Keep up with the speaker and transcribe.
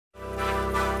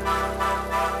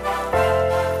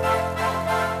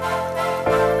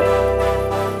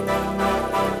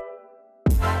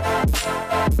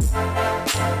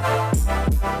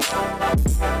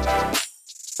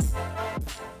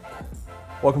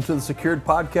Welcome to the Secured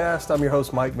Podcast. I'm your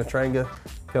host, Mike Matranga,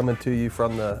 coming to you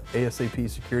from the ASAP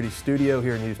Security Studio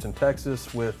here in Houston,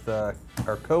 Texas, with our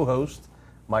co-host,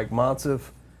 Mike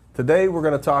Montsev. Today, we're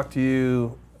going to talk to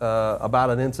you about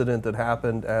an incident that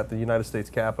happened at the United States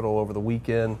Capitol over the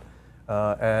weekend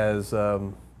as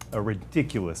a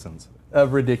ridiculous incident. A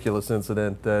ridiculous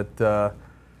incident that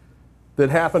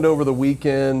happened over the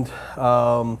weekend.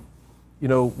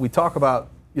 We talk about,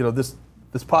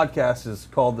 this podcast is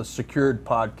called the Secured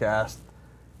Podcast.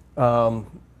 A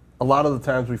lot of the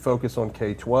times we focus on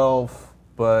K-12,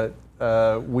 but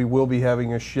we will be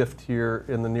having a shift here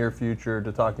in the near future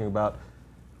to talking about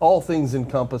all things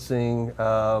encompassing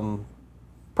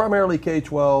primarily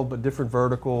K-12, but different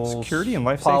verticals. Security and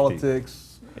life politics,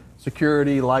 safety.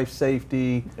 Security, life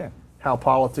safety, how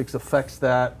politics affects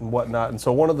that and whatnot. And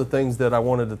so one of the things that I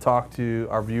wanted to talk to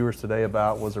our viewers today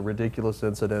about was a ridiculous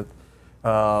incident.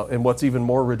 And what's even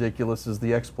more ridiculous is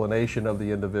the explanation of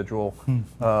the individual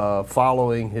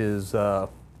following his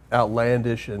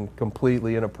outlandish and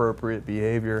completely inappropriate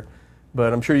behavior.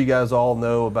 But I'm sure you guys all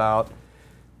know about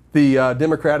the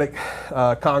Democratic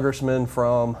congressman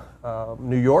from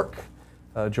New York,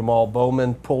 Jamal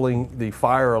Bowman, pulling the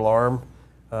fire alarm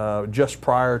just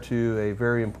prior to a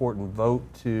very important vote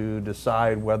to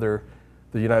decide whether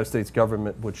the United States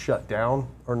government would shut down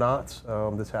or not.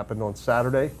 This happened on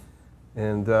Saturday.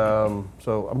 And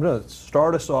so I'm going to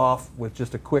start us off with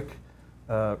just a quick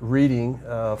reading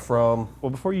from... Well,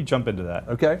 before you jump into that,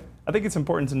 okay, I think it's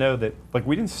important to know that,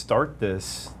 we didn't start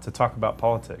this to talk about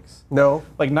politics. No.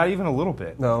 Not even a little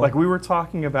bit. No. We were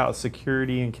talking about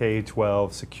security in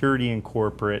K-12, security in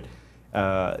corporate,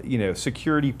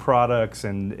 security products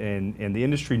and the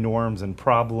industry norms and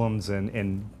problems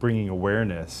and bringing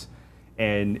awareness.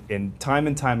 And time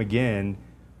again,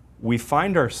 we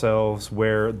find ourselves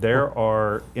where there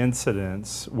are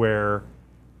incidents where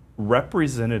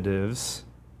representatives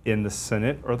in the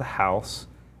Senate or the House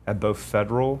at both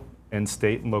federal and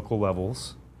state and local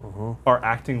levels are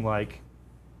acting like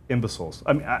imbeciles.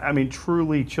 I mean,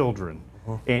 truly children.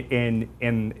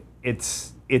 And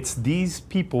it's these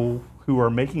people who are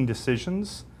making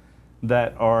decisions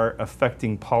that are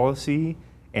affecting policy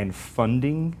and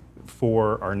funding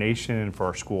for our nation and for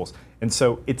our schools. And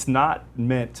so it's not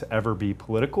meant to ever be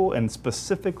political, and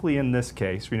specifically in this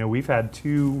case, we've had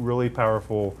two really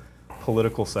powerful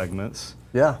political segments.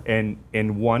 Yeah. And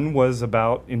one was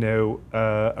about,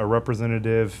 a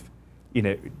representative,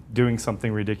 doing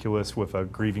something ridiculous with a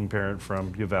grieving parent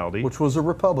from Uvalde. Which was a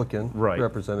Republican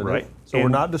representative. Right. So we're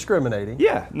not discriminating.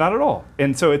 Yeah, not at all.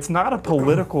 And so it's not a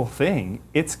political thing.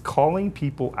 It's calling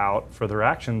people out for their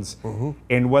actions.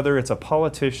 And whether it's a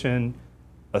politician,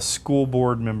 a school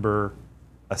board member,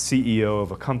 a CEO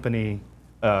of a company,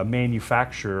 a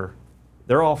manufacturer,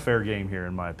 they're all fair game here,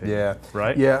 in my opinion. Yeah.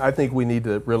 Right? Yeah, I think we need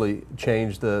to really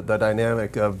change the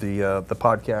dynamic of the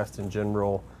podcast in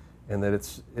general, and that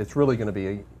it's really going to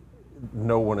be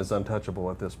no one is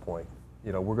untouchable at this point.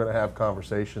 We're going to have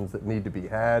conversations that need to be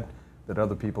had, that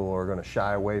other people are going to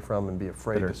shy away from and be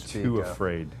afraid to speak. Too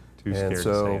afraid, too scared to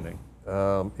say anything.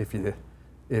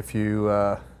 If you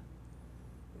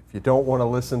don't want to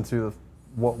listen to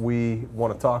what we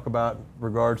want to talk about in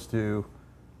regards to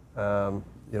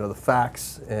the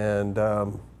facts, and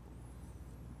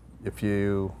if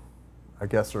you, I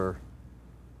guess, are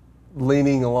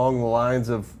leaning along the lines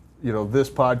of this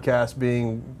podcast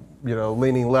being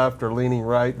leaning left or leaning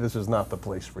right, this is not the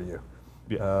place for you.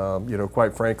 Yeah.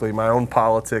 Quite frankly, my own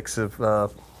politics of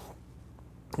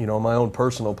my own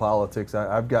personal politics,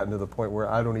 I've gotten to the point where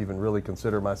I don't even really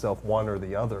consider myself one or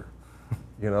the other.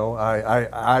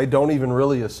 I don't even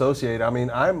really associate. I mean,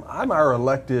 I'm our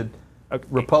elected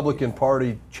Republican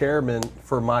Party chairman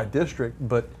for my district,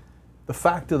 but the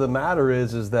fact of the matter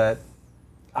is that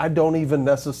I don't even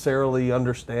necessarily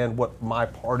understand what my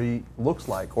party looks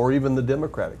like, or even the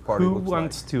Democratic Party looks like. Who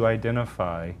wants to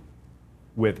identify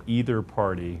with either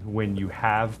party when you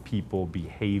have people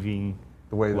behaving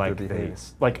the way that like they're behaving?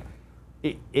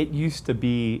 It used to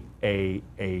be a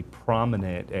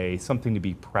prominent, something to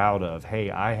be proud of.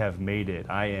 Hey, I have made it.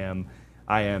 I am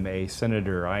a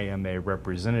senator. I am a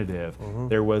representative.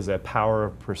 There was a power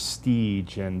of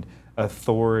prestige and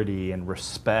authority and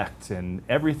respect and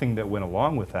everything that went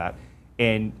along with that.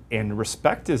 And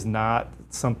respect is not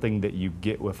something that you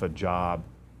get with a job.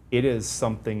 It is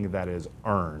something that is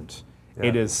earned. Yeah.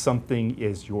 It is something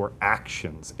is your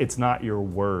actions. It's not your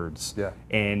words. Yeah.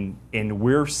 And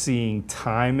we're seeing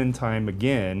time and time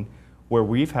again where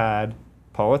we've had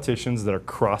politicians that are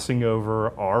crossing over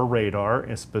our radar,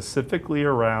 and specifically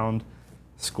around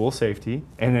school safety,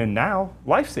 and then now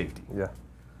life safety. Yeah.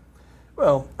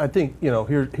 Well, I think,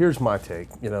 here's my take.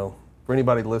 for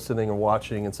anybody listening or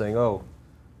watching and saying, oh,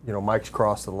 Mike's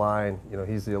crossed the line,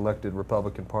 he's the elected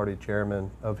Republican Party chairman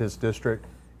of his district,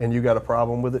 and you got a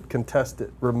problem with it, contest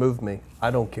it, remove me.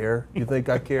 I don't care. You think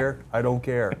I care? I don't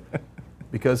care.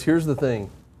 Because here's the thing,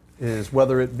 is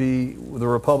whether it be the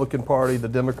Republican Party, the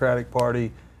Democratic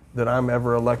Party that I'm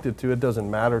ever elected to, it doesn't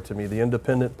matter to me. The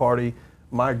Independent Party,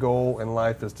 my goal in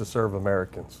life is to serve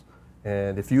Americans.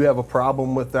 And if you have a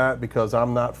problem with that because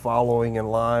I'm not following in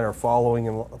line or falling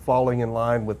in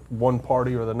line with one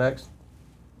party or the next,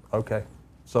 okay,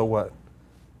 so what?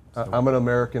 I'm an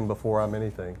American before I'm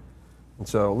anything. And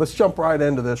so let's jump right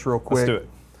into this real quick. Let's do it.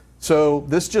 So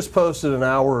this just posted an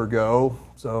hour ago,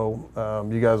 so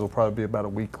you guys will probably be about a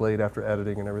week late after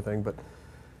editing and everything, but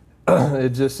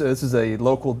this is a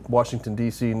local Washington,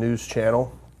 D.C. news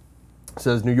channel. It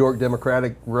says New York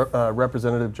Democratic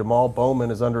Representative Jamal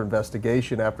Bowman is under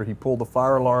investigation after he pulled the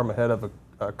fire alarm ahead of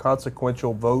a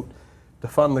consequential vote to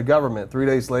fund the government. 3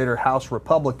 days later, House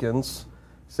Republicans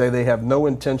say they have no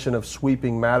intention of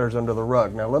sweeping matters under the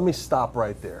rug. Now, let me stop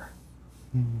right there.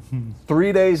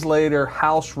 3 days later,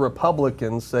 House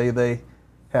Republicans say they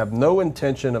have no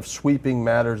intention of sweeping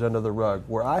matters under the rug.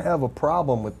 Where I have a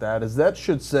problem with that is that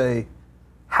should say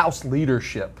House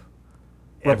leadership,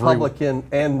 Republican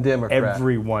and Democrat.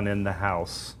 Everyone in the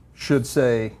House should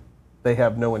say they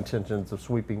have no intentions of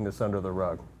sweeping this under the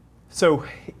rug. So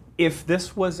if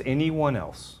this was anyone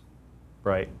else,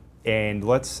 right, and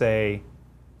let's say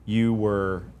you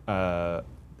were a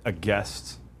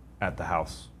guest at the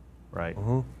House, right,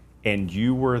 and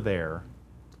you were there,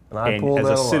 and as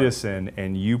a citizen,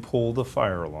 and you pulled a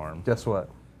fire alarm, guess what?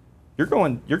 You're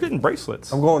getting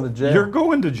bracelets. I'm going to jail. You're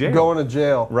going to jail. I'm going to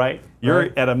jail. Right?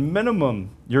 You're at a minimum,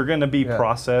 you're going to be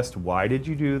processed. Why did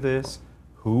you do this?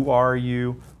 Who are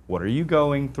you? What are you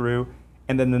going through?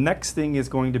 And then the next thing is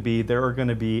going to be, there are going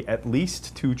to be at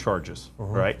least 2 charges,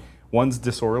 right? One's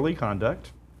disorderly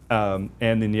conduct, and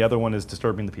then the other one is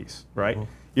disturbing the peace, right?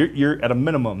 You're at a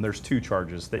minimum, there's 2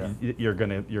 charges that you're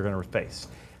going to face.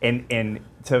 And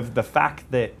to the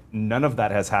fact that none of that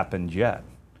has happened yet.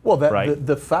 Well, right?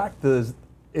 the fact is,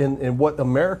 and what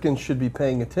Americans should be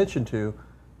paying attention to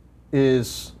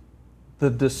is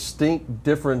the distinct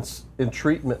difference in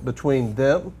treatment between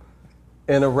them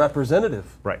and a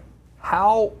representative. Right.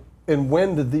 How and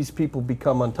when did these people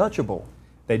become untouchable?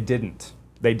 They didn't.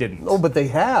 They didn't. Oh, but they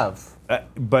have.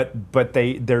 But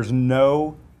there's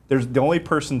the only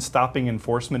person stopping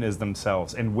enforcement is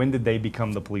themselves. And when did they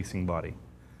become the policing body?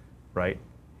 Right?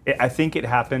 I think it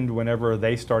happened whenever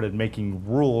they started making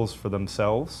rules for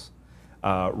themselves,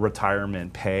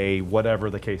 retirement pay,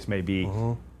 whatever the case may be,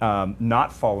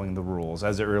 not following the rules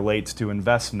as it relates to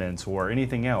investments or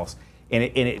anything else. And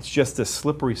it's just a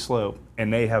slippery slope,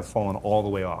 and they have fallen all the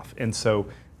way off. And so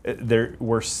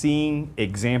we're seeing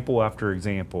example after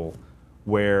example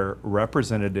where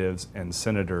representatives and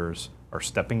senators are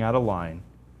stepping out of line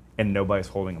and nobody's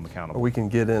holding them accountable. We can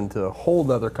get into a whole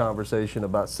nother conversation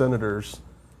about senators.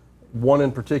 One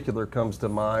in particular comes to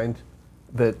mind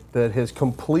that has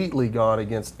completely gone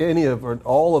against any of or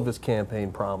all of his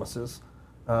campaign promises,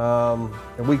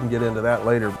 and we can get into that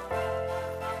later.